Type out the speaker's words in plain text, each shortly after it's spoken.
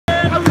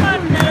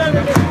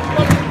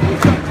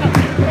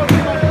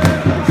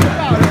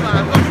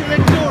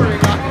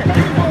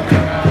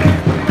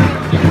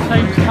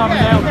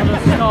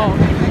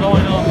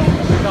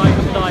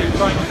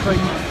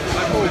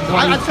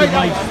away to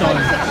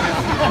Maidstone.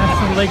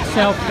 National League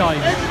South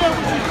game.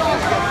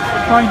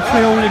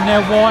 Braintree all in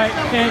their white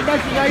kit,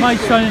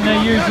 Maidstone in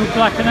their usual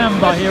black and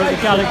amber here at the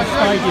Genco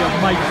Stadium,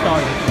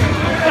 Maidstone.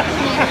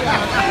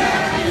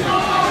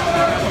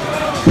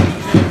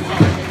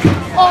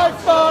 I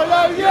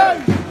follow you,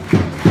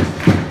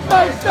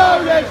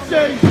 Maidstone FC,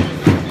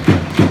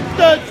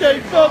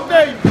 13 for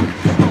me.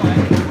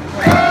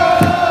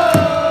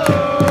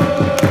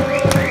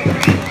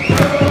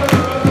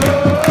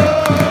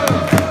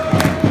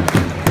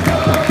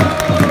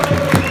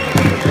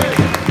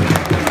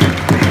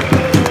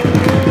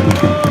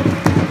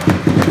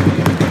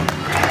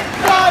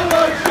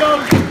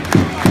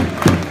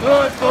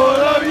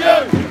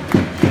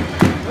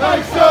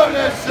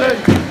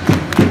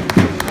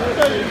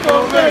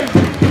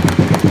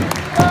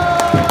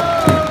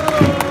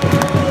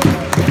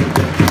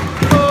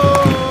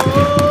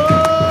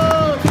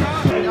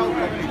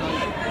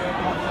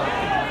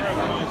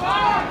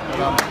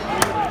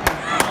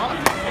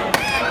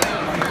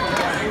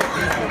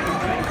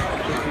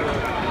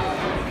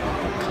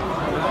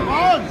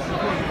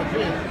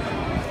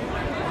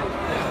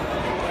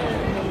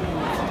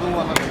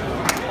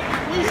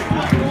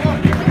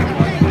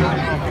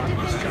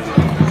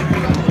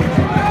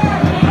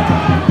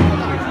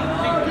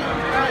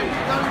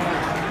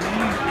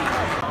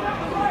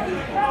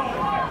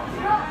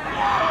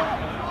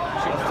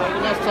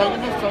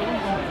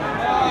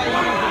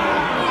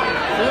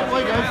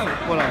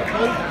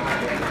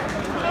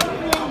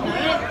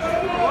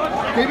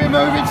 Keep it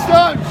moving,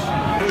 Stones!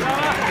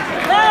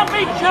 Help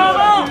me,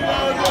 Trevor!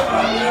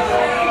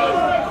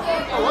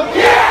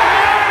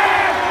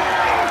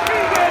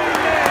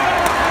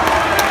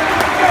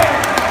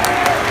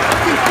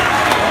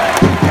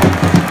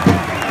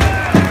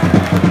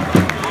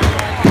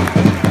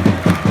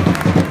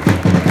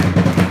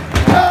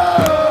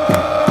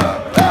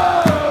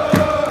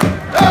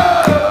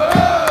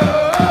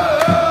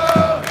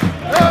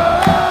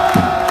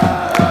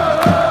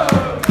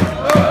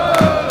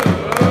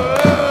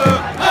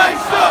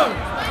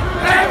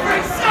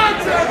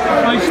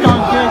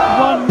 Maidstone good,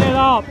 1-0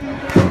 up.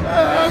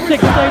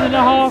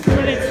 16.5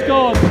 minutes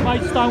gone.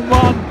 Maidstone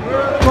 1,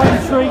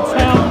 Braintree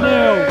Town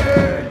 0.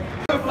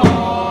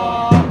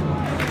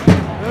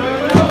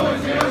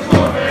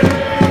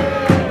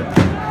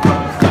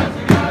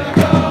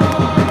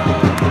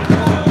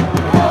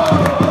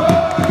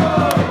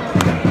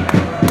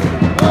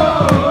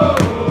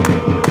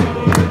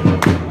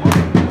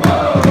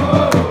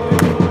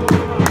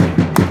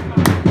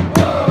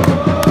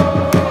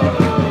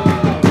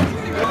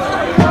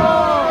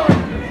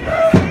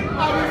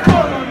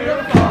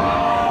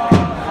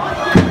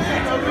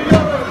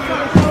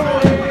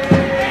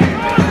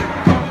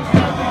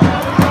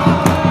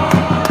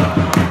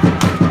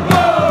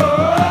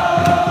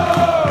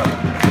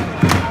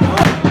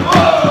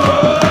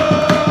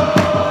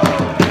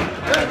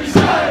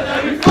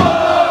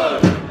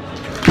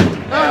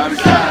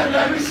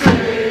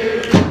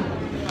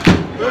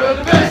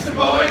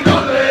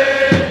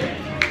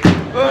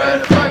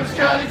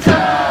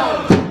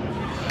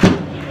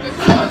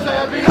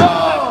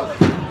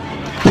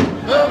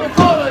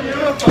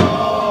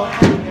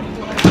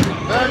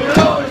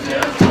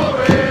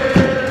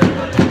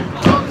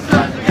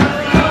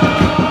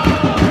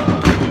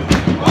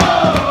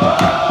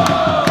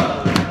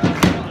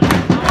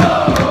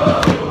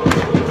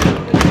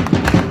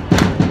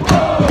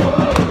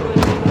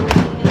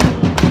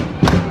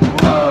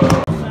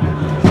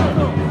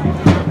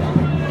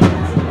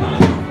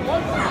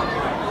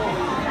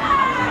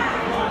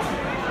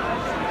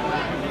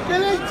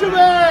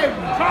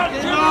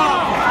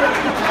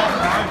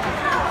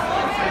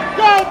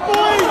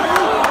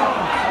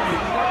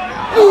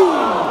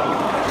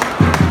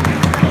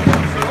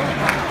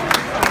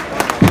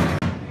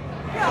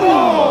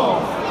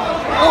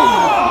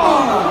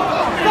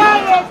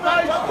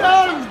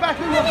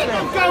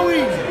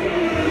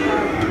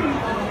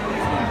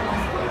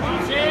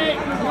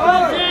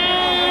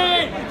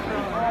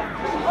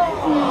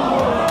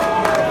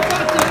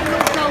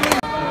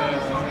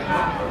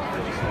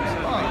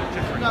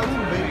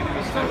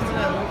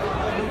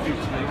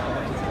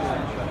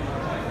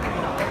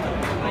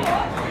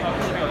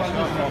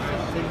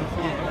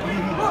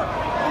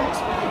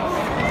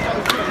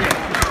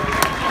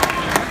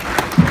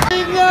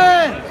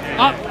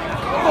 Up.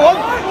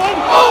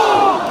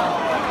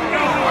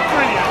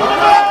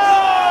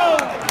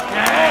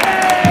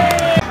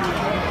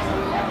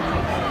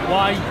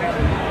 Why?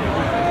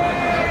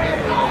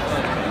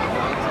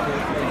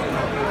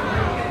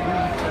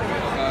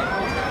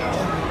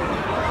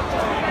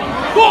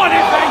 Go on,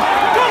 Effie!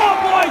 Go on,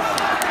 boys!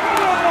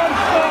 Go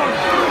on,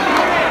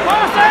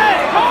 pass it!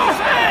 Pass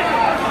it!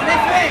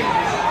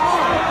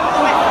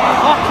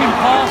 Fucking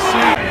pass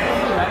it!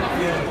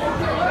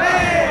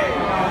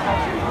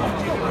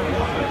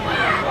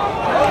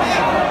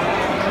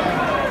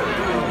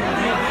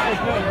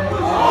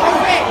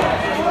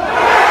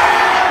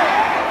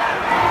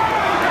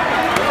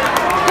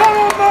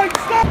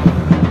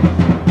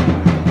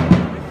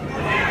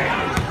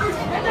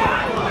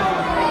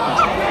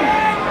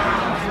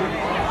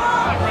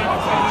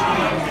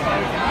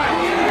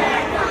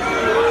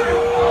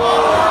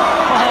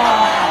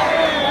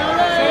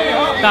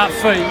 That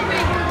feat.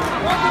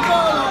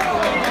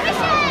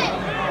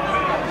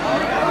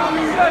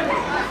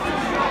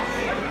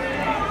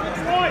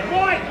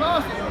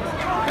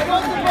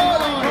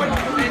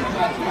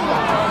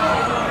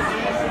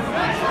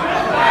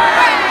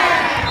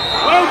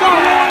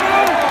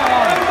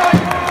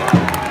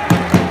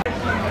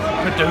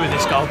 Could do with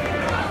this goal.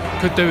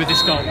 Could do with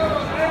this goal. Too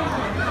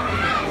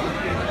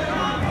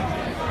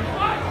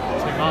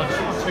much.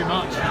 Too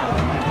much.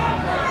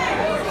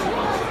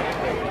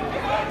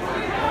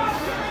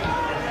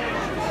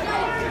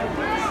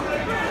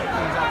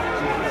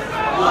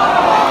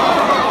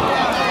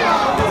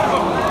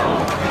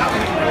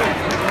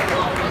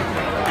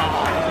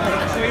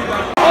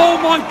 Oh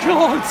my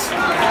God!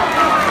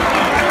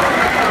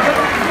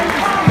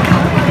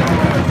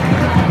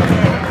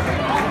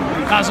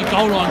 That's a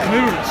goal line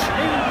clearance.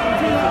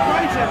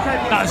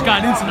 That's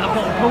going into that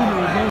bottom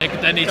corner as well.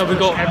 So we've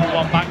got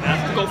everyone back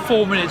now. We've got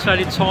 4 minutes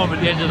added time at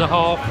the end of the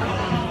half.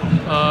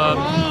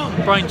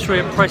 Braintree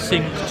are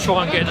pressing to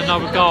try and get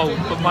another goal,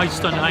 but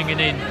Maidstone hanging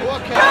in.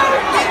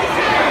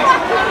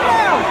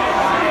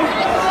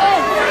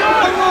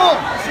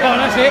 Oh,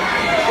 that's it.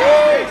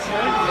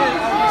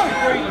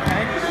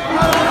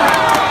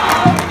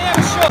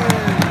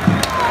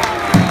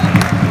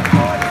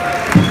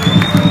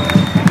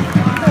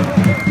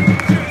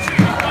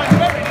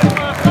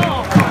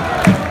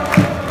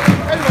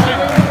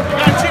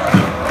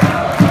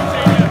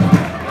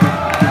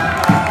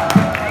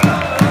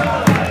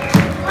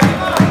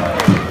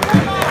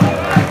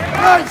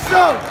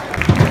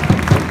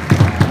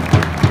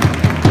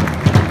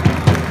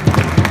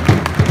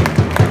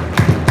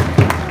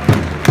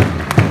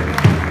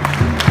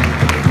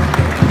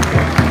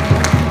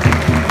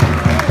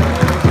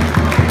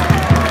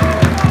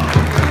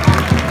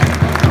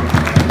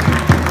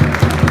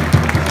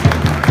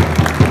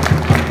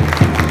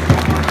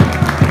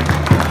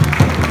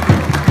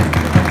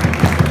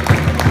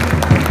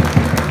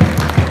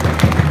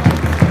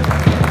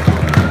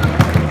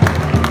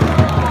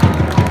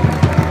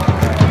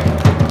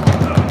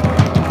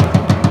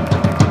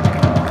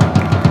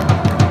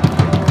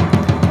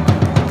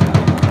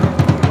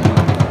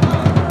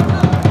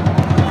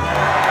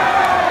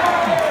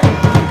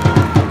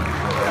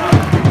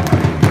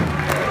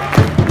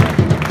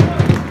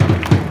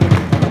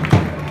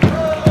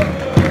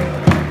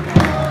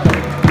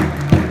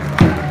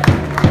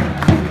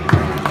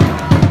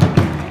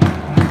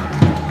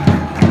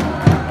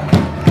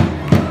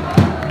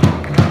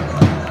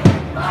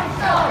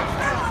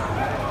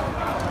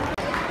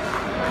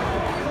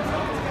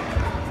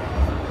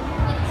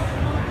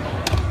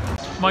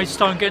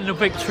 Maidstone getting the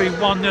victory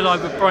 1-0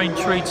 over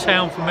Braintree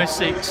Town from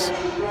Essex.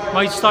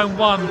 Maidstone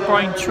 1,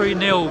 Braintree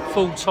 0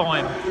 full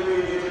time.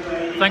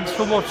 Thanks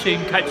for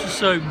watching, catch you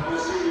soon.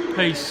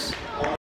 Peace.